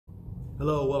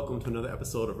Hello, welcome to another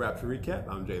episode of Rapture Recap.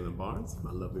 I'm Jalen Barnes,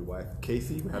 my lovely wife,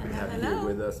 Casey. We're happy to have you here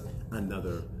with us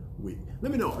another week.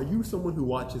 Let me know, are you someone who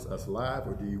watches us live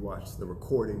or do you watch the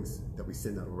recordings that we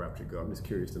send out on RaptureGO? I'm just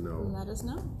curious to know. Let us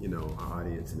know. You know, our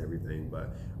audience and everything.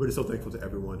 But we're just so thankful to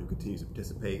everyone who continues to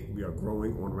participate. We are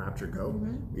growing on RaptureGO.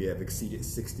 Mm-hmm. We have exceeded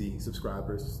 60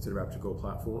 subscribers to the RaptureGO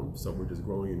platform. So we're just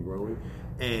growing and growing.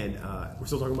 And we're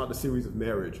still talking about the series of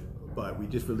marriage. But we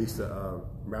just released a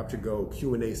RaptureGO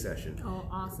Q&A session. Oh,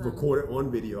 awesome. Recorded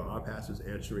on video, our pastors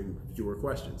answering viewer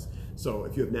questions. So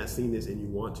if you have not seen this and you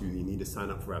want to, you need to sign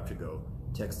up for RaptureGO.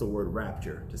 Text the word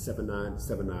Rapture to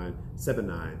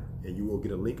 797979 and you will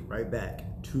get a link right back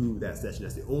to that session.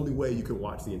 That's the only way you can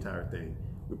watch the entire thing.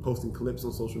 We're posting clips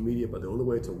on social media, but the only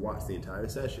way to watch the entire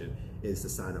session is to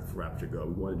sign up for RaptureGO.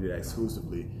 We want to do that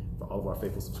exclusively for all of our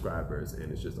faithful subscribers, and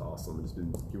it's just awesome.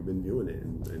 You've been viewing it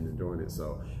and enjoying it,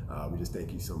 so we just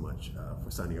thank you so much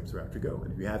for signing up to RaptureGO.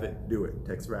 And if you haven't, do it.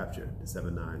 Text Rapture to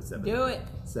 797. Do it.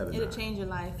 It'll change your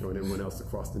life. Join everyone else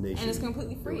across the nation. And it's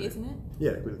completely free, isn't it?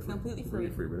 Yeah, completely free.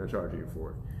 We're not charging you for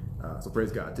it. So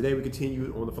praise God. Today we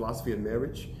continue on the philosophy of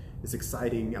marriage. It's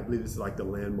exciting. I believe this is like the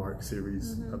landmark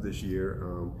series of this year.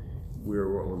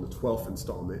 We're on the 12th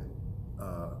installment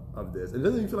of this. And it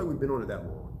doesn't even feel like we've been on it that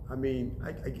long. I mean,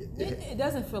 it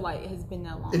doesn't feel like it has been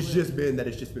that long. It's just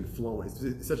been flowing.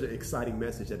 It's such an exciting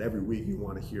message that every week you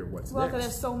want to hear what's next. Well, because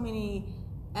there's so many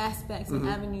aspects and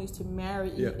avenues to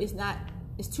marriage. Yeah.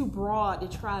 It's too broad to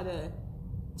try to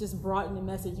just broaden the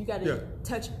message. You got to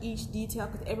touch each detail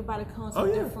because everybody comes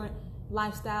from different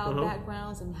lifestyle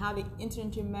backgrounds and how they enter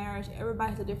into marriage.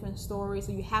 Everybody has a different story,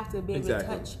 so you have to be able to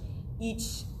touch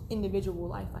each individual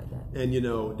life like that. And you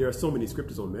know, there are so many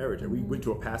scriptures on marriage, and we went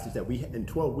to a passage that in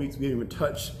 12 weeks we didn't even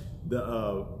touch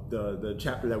the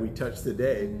chapter that we touched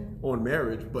today on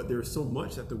marriage, but there's so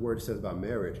much that the word says about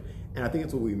marriage, and I think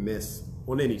it's what we miss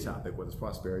on any topic, whether it's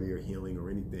prosperity or healing or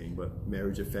anything, but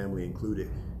marriage and family included.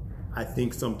 I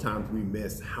think sometimes we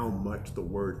miss how much the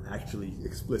word actually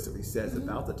explicitly says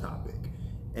about the topic,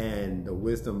 and the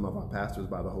wisdom of our pastors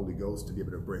by the Holy Ghost to be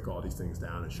able to break all these things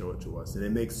down and show it to us. And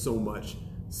it makes so much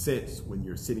sense when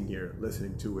you're sitting here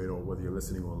listening to it, or whether you're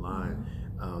listening online,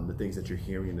 the things that you're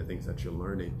hearing and the things that you're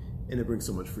learning, and it brings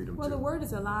so much freedom. Well, the word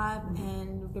is alive,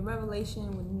 and the revelation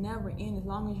will never end as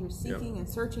long as you're seeking and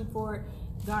searching for it.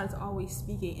 God is always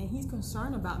speaking, and He's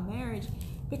concerned about marriage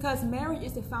because marriage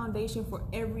is the foundation for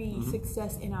every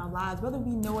success in our lives, whether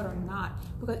we know it or not,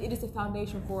 because it is the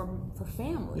foundation for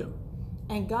family.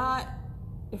 And God,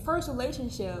 the first human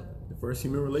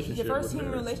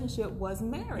relationship was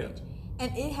marriage.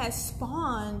 And it has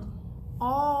spawned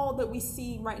all that we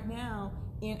see right now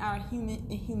in our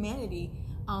humanity,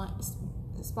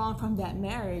 spawned from that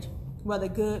marriage, whether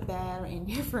good, bad, or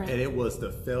indifferent. And it was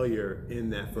the failure in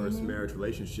that first marriage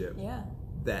relationship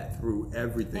that threw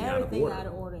everything out of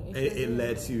order. It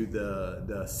led to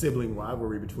the sibling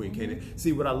rivalry between Cain and...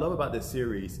 See, what I love about this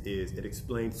series is it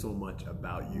explains so much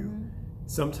about you.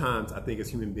 Sometimes I think as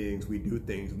human beings, we do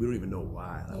things we don't even know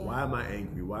why. Like, why am I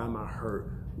angry? Why am I hurt?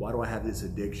 Why do I have this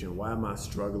addiction? Why am I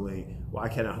struggling? Why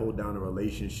can't I hold down a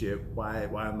relationship? Why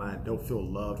am I don't feel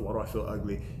loved? Why do I feel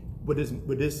ugly? But this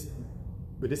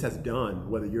has done,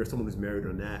 whether you're someone who's married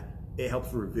or not, it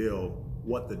helps reveal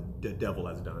what the devil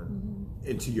has done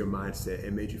into your mindset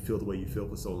and made you feel the way you feel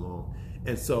for so long.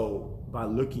 And so by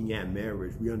looking at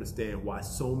marriage, we understand why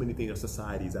so many things in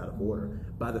society is out of order.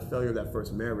 By the failure of that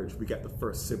first marriage, we got the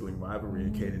first sibling rivalry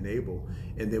in Cain and Abel.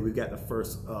 And then we got the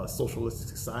first socialistic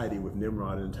society with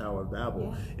Nimrod and the Tower of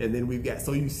Babel. And then we've got,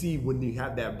 so you see when you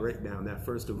have that breakdown, that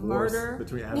first divorce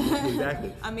between Adam and Eve,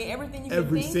 exactly. I mean,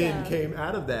 every sin came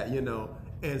out of that, you know.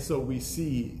 And so we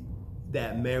see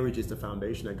that marriage is the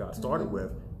foundation that God started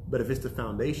with. But if it's the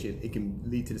foundation, it can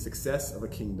lead to the success of a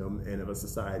kingdom and of a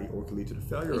society, or it can lead to the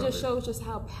failure of it. It just shows just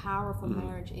how powerful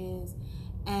marriage is.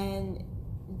 And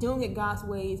doing it God's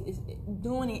ways is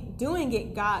doing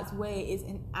it God's way is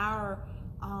in our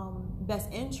best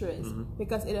interest,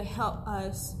 because it'll help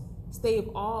us stave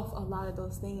off a lot of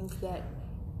those things that,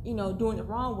 you know, doing it the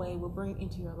wrong way will bring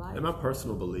into your life. And my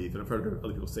personal belief, and I've heard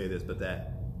other people say this, but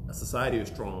that a society is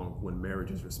strong when marriage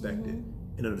is respected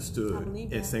and understood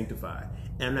and sanctified.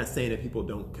 And I'm not saying that people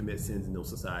don't commit sins in those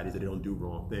societies, that they don't do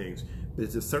wrong things, but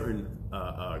it's a certain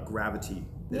gravity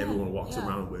that everyone walks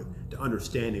around with, the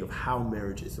understanding of how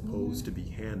marriage is supposed to be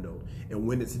handled. And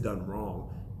when it's done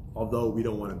wrong, although we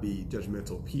don't want to be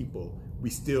judgmental people, we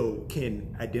still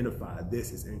can identify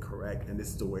this is incorrect and this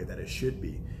is the way that it should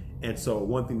be. And so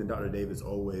one thing that Dr. Davis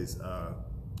always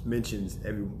mentions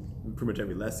pretty much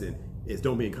every lesson is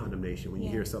don't be in condemnation when you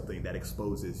hear something that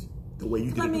exposes the way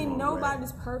you did it. I mean,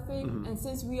 nobody's perfect, and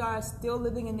since we are still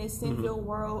living in this sin-filled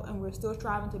world, and we're still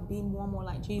striving to be more and more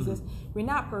like Jesus, we're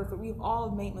not perfect. We've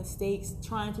all made mistakes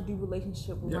trying to do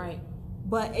relationship right.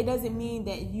 But it doesn't mean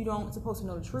that you don't supposed to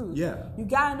know the truth. Yeah. You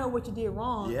gotta know what you did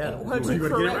wrong in order to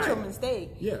correct your mistake.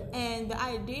 Yeah. And the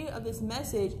idea of this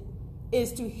message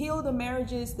is to heal the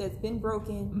marriages that's been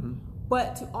broken,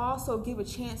 but to also give a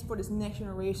chance for this next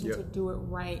generation to do it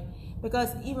right. Because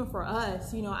even for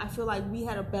us, you know, I feel like we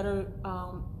had a better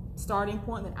starting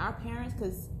point than our parents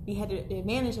because we had the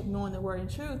advantage of knowing the word and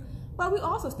truth. But we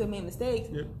also still made mistakes.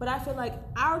 Yeah. But I feel like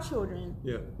our children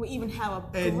will even have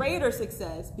a greater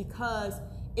success because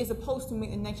it's supposed to make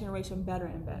the next generation better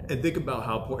and better. And think about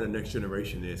how important the next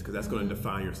generation is, because that's going to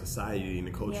define your society and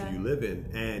the culture you live in.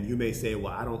 And you may say,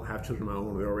 well, I don't have children of my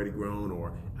own, they're already grown,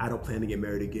 or I don't plan to get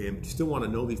married again. But you still want to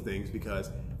know these things, because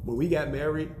when we got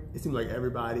married, it seemed like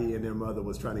everybody and their mother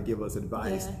was trying to give us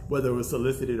advice, whether it was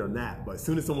solicited or not. But as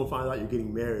soon as someone finds out you're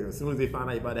getting married, or as soon as they find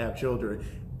out you're about to have children,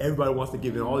 everybody wants to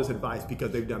give them all this advice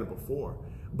because they've done it before.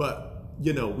 But,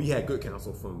 you know, we had good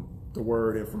counsel from the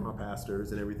word and from our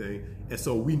pastors and everything. And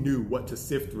so we knew what to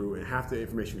sift through, and half the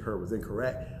information we heard was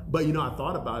incorrect. But, you know, I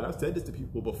thought about it. I've said this to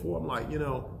people before. I'm like, you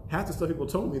know, half the stuff people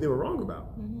told me they were wrong about.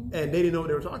 And they didn't know what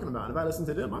they were talking about. If I listened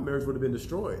to them, my marriage would have been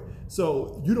destroyed.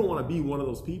 So you don't want to be one of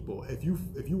those people. If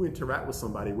you interact with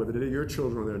somebody, whether they're your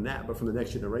children or they're not, but from the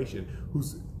next generation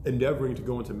who's endeavoring to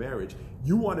go into marriage,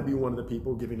 you want to be one of the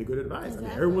people giving the good advice. Exactly. I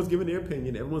mean, everyone's giving their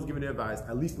opinion, everyone's giving their advice.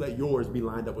 At least let yours be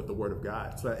lined up with the word of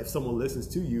God. So that if someone listens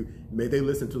to you, may they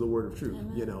listen to the word of truth.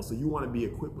 Amen. You know, so you want to be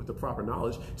equipped with the proper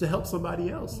knowledge to help somebody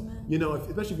else. Amen. You know,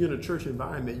 especially if you're in a church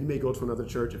environment, you may go to another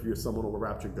church if you're someone over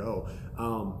RaptureGO.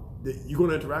 You're going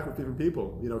to interact with different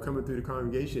people, you know, coming through the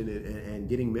congregation and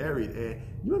getting married, and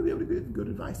you want to be able to give good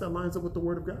advice that lines up with the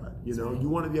word of God. You know, you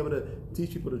want to be able to teach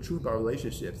people the truth about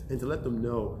relationships and to let them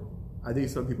know. I think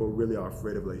some people really are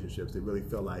afraid of relationships. They really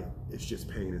feel like it's just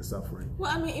pain and suffering.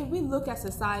 Well, I mean, if we look at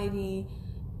society,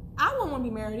 I wouldn't want to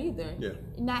be married either. Yeah.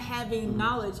 Not having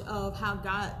knowledge of how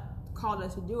God called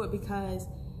us to do it, because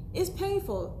it's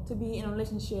painful to be in a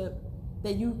relationship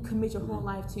that you commit your whole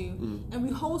life to. And we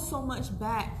hold so much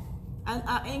back.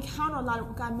 I encounter a lot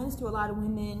of, I minister to a lot of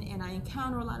women, and I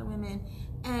encounter a lot of women,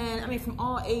 and I mean from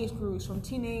all age groups, from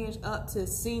teenage up to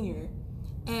senior.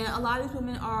 And a lot of these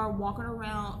women are walking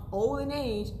around old in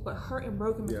age, but hurt and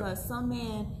broken because some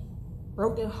man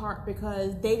broke their heart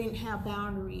because they didn't have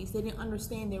boundaries, they didn't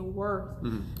understand their worth,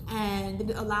 and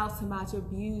they allowed somebody to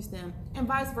abuse them. And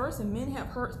vice versa, men have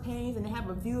hurts, pains, and they have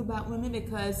a view about women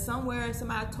because somewhere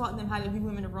somebody taught them how to view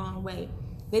women the wrong way.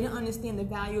 They didn't understand the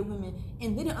value of women,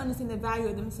 and they didn't understand the value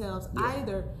of themselves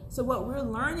either. So what we're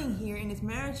learning here in this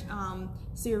marriage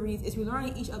series is we're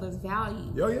learning each other's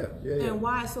value. And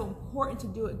why it's so important to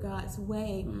do it God's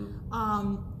way.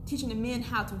 Teaching the men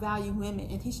how to value women,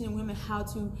 and teaching the women how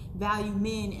to value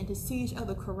men, and to see each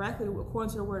other correctly according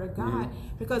to the word of God.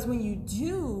 Because when you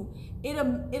do,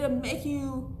 it'll make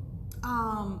you,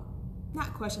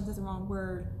 not questions, that's the wrong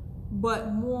word,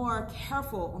 but more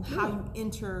careful on how you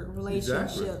enter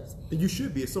relationships. Exactly. And you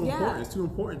should be. It's so important. It's too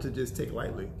important to just take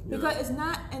lightly. Because it's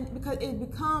not, and because it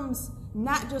becomes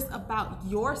not just about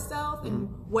yourself and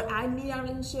what I need out of a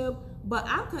relationship, but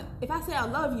if I say I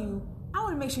love you, I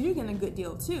want to make sure you're getting a good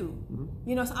deal too.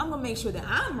 You know, so I'm going to make sure that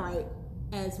I'm right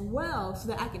as well, so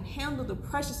that I can handle the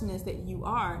preciousness that you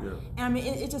are. And I mean,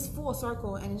 it's just full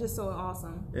circle, and it's just so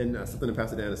awesome. And something that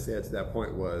Pastor Dana said to that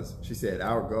point was, she said,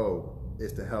 our goal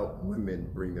is to help women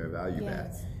bring their value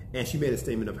back. And she made a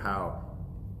statement of how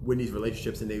when these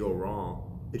relationships and they go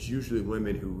wrong, it's usually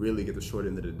women who really get the short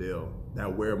end of the deal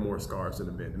that wear more scars than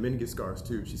the men. The men get scars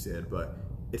too, she said, but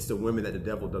it's the women that the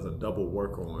devil does a double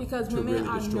work on. Because women really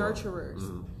are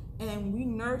nurturers. And we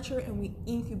nurture and we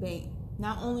incubate,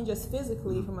 not only just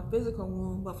physically from a physical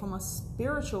wound, but from a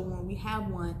spiritual wound. We have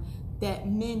one that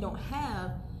men don't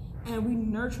have. And we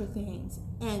nurture things,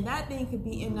 and that thing could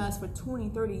be in us for 20,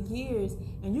 30 years,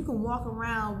 and you can walk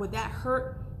around with that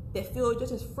hurt that feels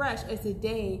just as fresh as the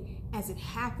day as it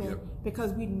happened,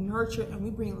 because we nurture and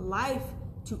we bring life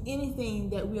to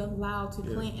anything that we allow to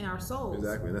plant in our souls.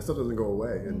 Exactly, and that stuff doesn't go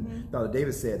away. And Dr.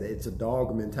 David said that it's a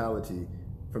dog mentality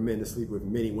for men to sleep with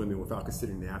many women without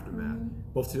considering the aftermath,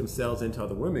 both to themselves and to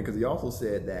other women, because he also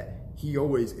said that he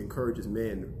always encourages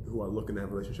men who are looking at a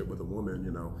relationship with a woman, you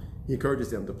know, he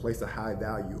encourages them to place a high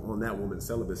value on that woman's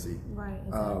celibacy.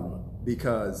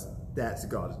 Because that's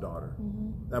God's daughter.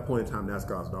 At that point in time, that's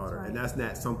God's daughter. And that's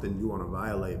not something you want to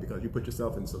violate, because you put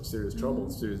yourself in some serious trouble,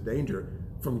 serious danger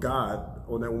from God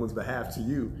on that woman's behalf to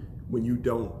you when you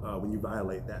don't, when you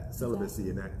violate that celibacy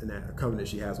and that covenant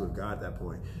she has with God at that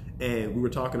point. And we were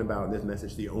talking about in this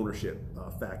message the ownership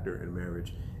factor in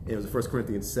marriage. And it was 1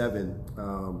 Corinthians 7.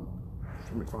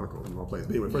 I'm in Chronicles in the wrong place.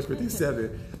 But anyway, 1 Corinthians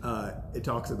 7, it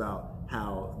talks about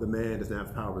how the man doesn't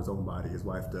have power over his own body, his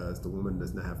wife does. The woman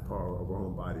does not have power over her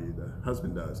own body, the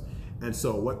husband does. And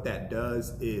so what that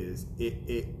does is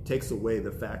it takes away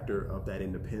the factor of that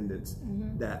independence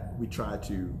that we try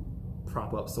to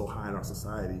prop up so high in our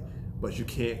society. But you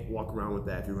can't walk around with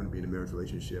that if you're going to be in a marriage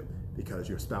relationship, because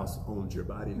your spouse owns your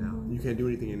body now. You can't do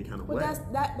anything any kind of way.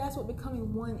 That's what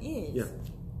becoming one is. Yeah.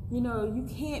 You know, you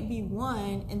can't be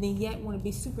one and then yet want to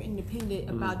be super independent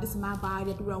about this is my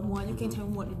body, I do what I want. You can't tell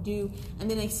me what to do, and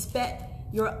then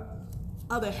expect your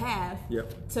other half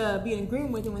to be in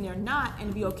agreement with it when they're not, and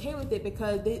to be okay with it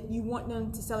because you want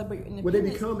them to celebrate your independence. Well, they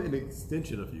become an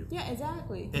extension of you. Yeah,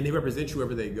 exactly. And they represent you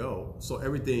wherever they go. So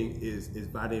everything is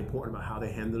vitally important about how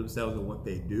they handle themselves and what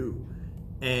they do.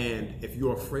 And if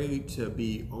you're afraid to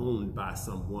be owned by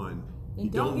someone, you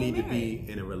don't need to be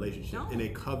in a relationship, in a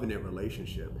covenant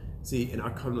relationship. See, in our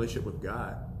covenant relationship with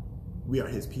God, we are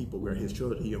his people, we are his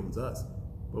children, he owns us.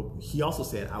 But he also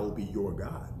said, I will be your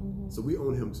God. So we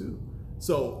own him too.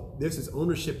 So there's this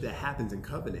ownership that happens in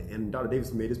covenant. And Dr.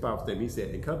 Davis made this powerful statement. He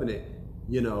said, in covenant,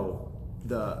 you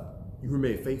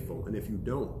remain faithful. And if you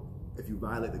don't, if you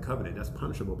violate the covenant, that's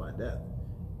punishable by death.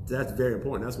 So that's very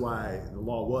important. That's why the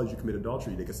law was you commit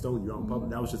adultery, they could stone you out in public.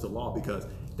 That was just a law because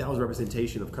that was a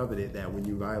representation of covenant, that when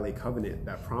you violate covenant,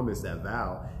 that promise, that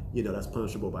vow, that's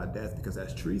punishable by death because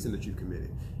that's treason that you've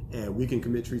committed. And we can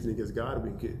commit treason against God,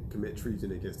 we can commit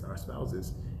treason against our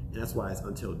spouses. And that's why it's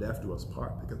until death do us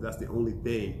part, because that's the only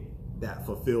thing that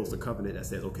fulfills the covenant that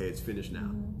says, okay, it's finished now.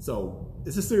 So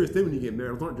it's a serious thing when you get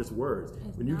married. Those aren't just words.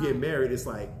 When you get married, it's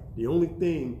like the only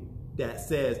thing that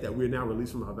says that we're now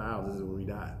released from our vows is when we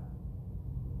die.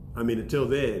 I mean, until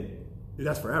then,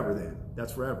 that's forever then.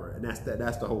 That's forever. And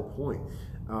that's the whole point.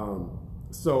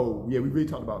 So, we really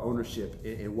talked about ownership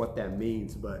and what that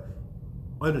means. But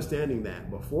understanding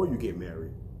that before you get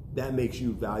married, that makes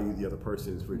you value the other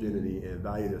person's virginity and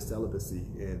value their celibacy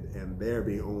and their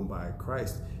being owned by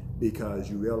Christ, because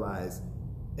you realize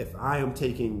if I am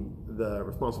taking the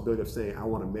responsibility of saying I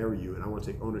want to marry you and I want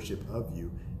to take ownership of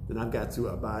you, then I've got to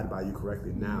abide by you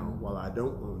correctly now while I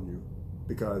don't own you.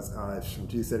 Because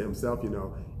Jesus said himself,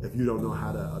 if you don't know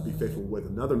how to be faithful with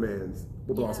another man's,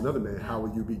 what belongs to another man, how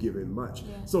will you be given much?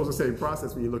 So it's the same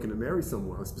process when you're looking to marry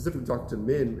someone. I'm specifically talking to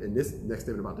men in this next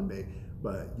statement about the maid,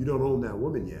 but you don't own that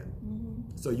woman yet.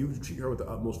 So you treat her with the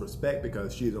utmost respect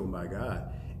because she is owned by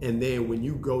God. And then when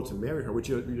you go to marry her, what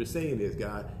you're saying is,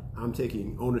 God, I'm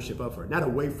taking ownership of her, not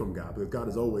away from God, because God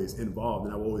is always involved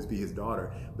and I will always be his daughter,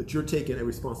 but you're taking a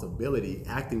responsibility,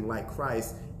 acting like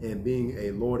Christ and being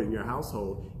a Lord in your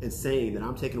household and saying that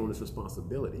I'm taking on this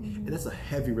responsibility. And that's a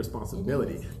heavy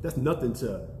responsibility. That's nothing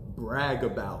to brag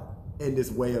about in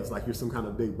this way of like you're some kind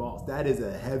of big boss. That is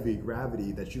a heavy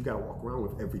gravity that you got to walk around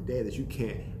with every day that you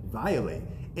can't violate.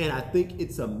 And I think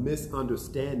it's a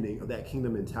misunderstanding of that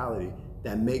kingdom mentality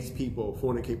that makes people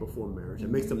fornicate before marriage, that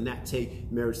makes them not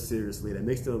take marriage seriously, that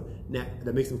makes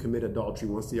them commit adultery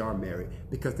once they are married,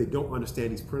 because they don't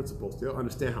understand these principles. They don't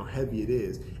understand how heavy it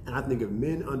is. And I think if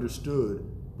men understood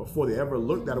before they ever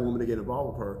looked at a woman to get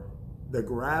involved with her, the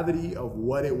gravity of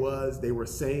what it was they were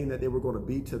saying that they were going to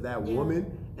be to that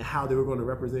woman and how they were going to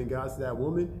represent God to that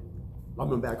woman, I'm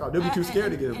going to back off. They'll be too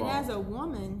scared to get involved. And as a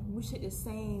woman, we should the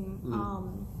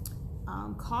same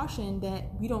caution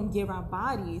that we don't give our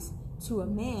bodies to a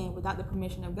man without the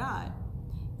permission of God.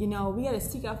 We got to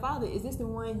seek our Father. Is this the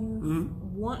one you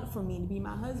want for me to be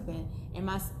my husband? Am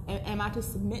I to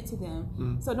submit to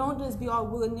them? So don't just be all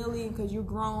willy-nilly because you're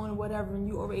grown or whatever and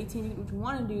you're over 18, you do what you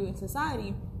want to do in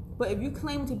society. But if you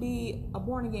claim to be a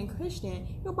born-again Christian,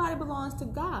 your body belongs to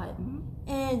God.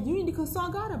 And you need to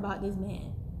consult God about this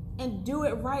man and do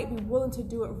it right, be willing to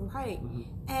do it right.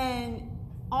 And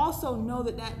also know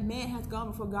that that man has gone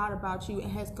before God about you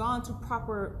and has gone to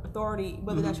proper authority,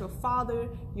 whether that's your father,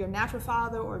 your natural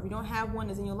father, or if you don't have one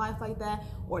that's in your life like that,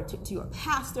 or to your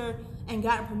pastor, and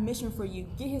gotten permission for you.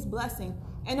 Get his blessing.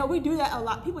 And no, we do that a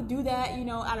lot. People do that,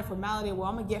 out of formality. Well,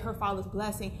 I'm going to get her father's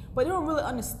blessing. But they don't really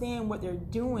understand what they're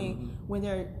doing when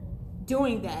they're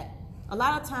doing that. A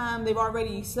lot of time they've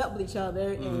already slept with each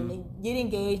other and they get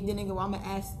engaged, and then they go, well, I'm going to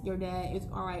ask your dad. It's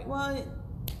all right. Well,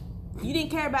 you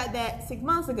didn't care about that 6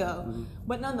 months ago.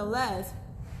 But nonetheless,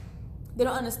 they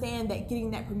don't understand that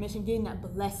getting that permission, getting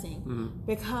that blessing.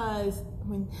 Because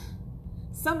when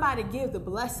somebody gives the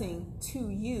blessing to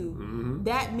you,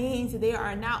 that means that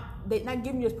they're not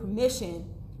giving you this permission,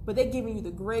 but they're giving you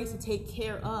the grace to take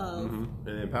care of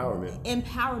and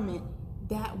empowerment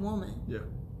that woman. Yeah.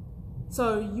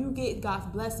 So you get God's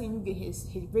blessing, you get his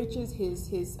riches,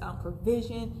 his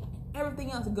provision.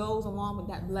 Everything else goes along with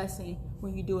that blessing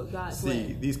when you do it God's way.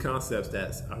 See, these concepts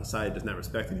that our society does not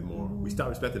respect anymore, we stopped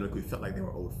respecting them because we felt like they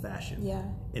were old-fashioned. Yeah.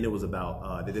 And it was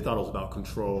about, they thought it was about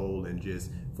control and just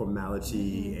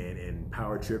formality and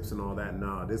power trips and all that.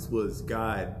 No, this was,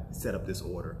 God set up this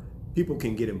order. People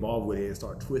can get involved with it and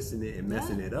start twisting it and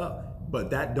messing it up. But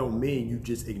that don't mean you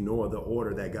just ignore the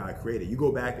order that God created. You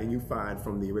go back and you find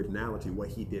from the originality what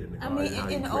he did in the garden. I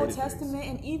mean, in the Old Testament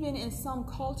and even in some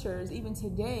cultures, even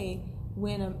today,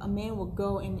 when a man will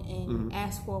go and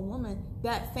ask for a woman,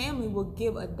 that family will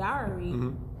give a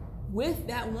dowry with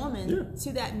that woman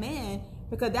to that man,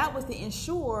 because that was to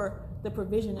ensure the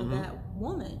provision of that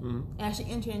woman as she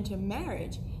entered into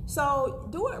marriage. So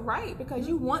do it right, because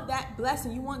you want that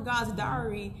blessing. You want God's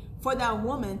dowry for that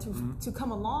woman to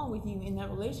come along with you in that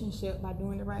relationship by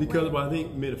doing the right way. Because I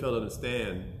think men fail to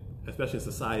understand, especially in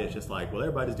society, it's just like, well,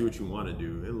 everybody just do what you want to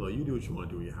do. And look, you do what you want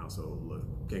to do in your household.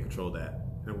 Look, can't control that.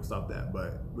 And we'll stop that.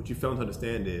 But what you fail to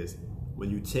understand is when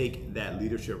you take that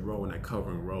leadership role and that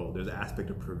covering role, there's an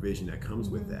aspect of provision that comes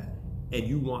with that. And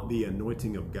you want the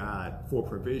anointing of God for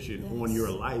provision on your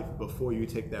life before you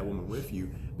take that woman with you,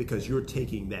 because you're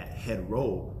taking that head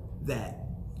role that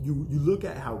you look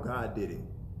at how God did it,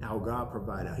 how God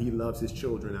provided, how he loves his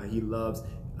children, how he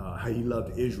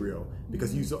loved Israel,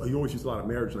 because he always used a lot of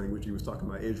marriage language. He was talking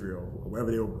about Israel.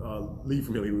 Wherever they'll leave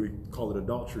from here, we would call it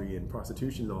adultery and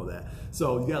prostitution and all that.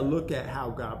 So you got to look at how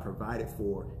God provided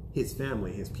for his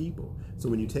family, his people. So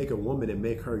when you take a woman and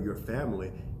make her your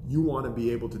family, you want to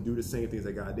be able to do the same things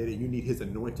that God did, and you need his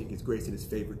anointing, his grace, and his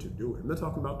favor to do it. I'm not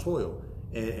talking about toil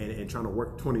and trying to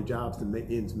work 20 jobs to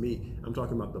make ends meet. I'm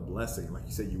talking about the blessing. Like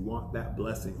you said, you want that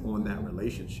blessing on that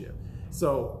relationship.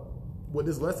 So what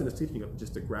this lesson is teaching us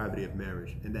just the gravity of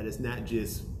marriage, and that it's not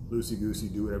just loosey-goosey,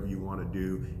 do whatever you want to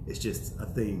do. It's just a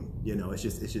thing,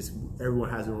 it's just everyone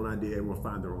has their own idea, everyone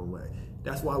finds their own way.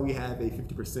 That's why we have a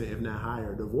 50%, if not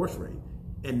higher, divorce rate.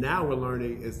 And now we're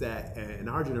learning is that in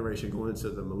our generation, going into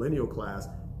the millennial class,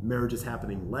 marriage is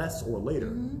happening less or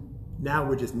later. Now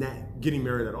we're just not getting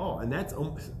married at all. And that's, I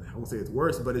won't say it's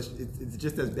worse, but it's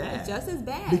just as bad. It's just as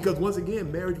bad. Because once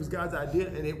again, marriage was God's idea,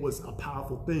 and it was a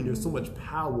powerful thing. There's so much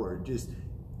power, just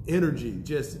energy,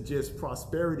 just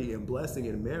prosperity and blessing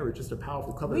in marriage, just a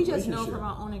powerful covenant relationship. We just know from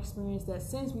our own experience that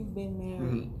since we've been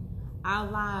married,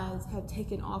 our lives have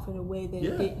taken off in a way that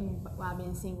it didn't while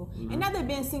being single. And not that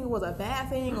being single was a bad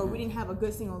thing or we didn't have a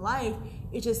good single life.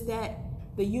 It's just that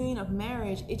the union of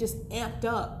marriage, it just amped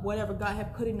up whatever God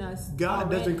had put in us.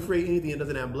 God doesn't create anything that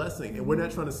doesn't have blessing. And we're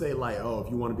not trying to say like, oh, if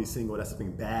you want to be single, that's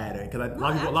something bad. Because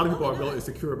a lot of people are really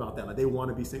insecure about that. Like they want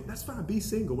to be single. That's fine, be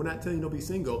single. We're not telling you don't be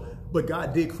single. But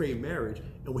God did create marriage.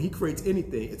 And when he creates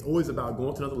anything, it's always about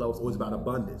going to another level. It's always about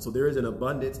abundance. So there is an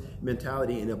abundance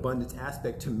mentality and abundance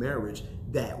aspect to marriage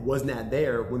that was not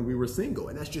there when we were single.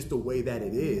 And that's just the way that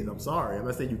it is. I'm sorry. I'm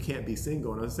not saying you can't be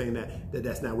single. And I'm saying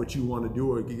that's not what you want to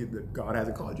do, or God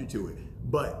hasn't called you to it.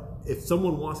 But if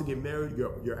someone wants to get married,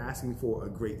 you're asking for a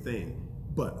great thing.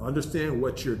 But understand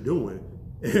what you're doing.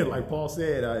 And like Paul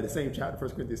said in the same chapter,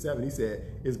 1 Corinthians 7, he said,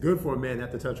 it's good for a man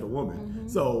not to touch a woman.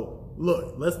 So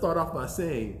look, let's start off by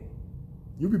saying,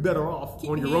 you'll be better off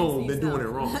on your own than doing it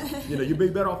wrong. You'll be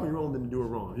better off on your own than to do it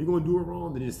wrong. If you're going to do it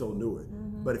wrong, then you just don't do it.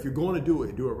 But if you're going to do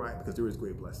it right, because there is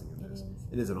great blessing in this.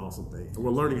 It is an awesome thing. And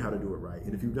we're learning how to do it right.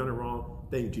 And if you've done it wrong,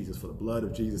 thank Jesus for the blood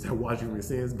of Jesus that washes you from your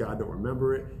sins. God don't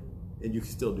remember it. And you can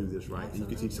still do this right. Absolutely. And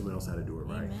you can teach someone else how to do it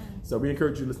right. So we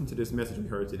encourage you to listen to this message we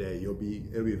heard today. It'll be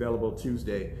available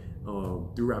Tuesday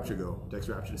through RaptureGO. Text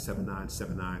Rapture to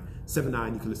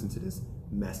 797979. You can listen to this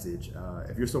message.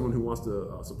 If you're someone who wants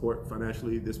to support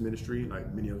financially this ministry,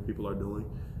 like many other people are doing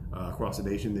across the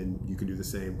nation, then you can do the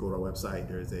same. Go to our website.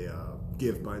 There's a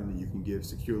give button that you can give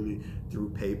securely through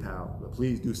PayPal. But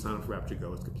please do sign up for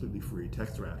RaptureGO. It's completely free.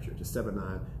 Text Rapture to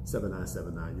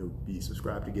 797979. You'll be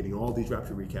subscribed to getting all these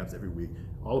Rapture recaps every week,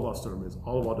 all of our sermons,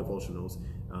 all of our devotionals,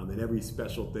 and every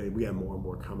special thing. We have more and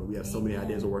more coming. We have so many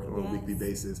ideas we're working on a weekly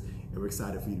basis, and we're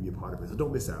excited for you to be a part of it. So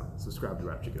don't miss out. Subscribe to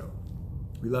RaptureGO.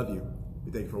 We love you.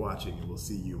 We thank you for watching, and we'll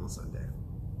see you on Sunday.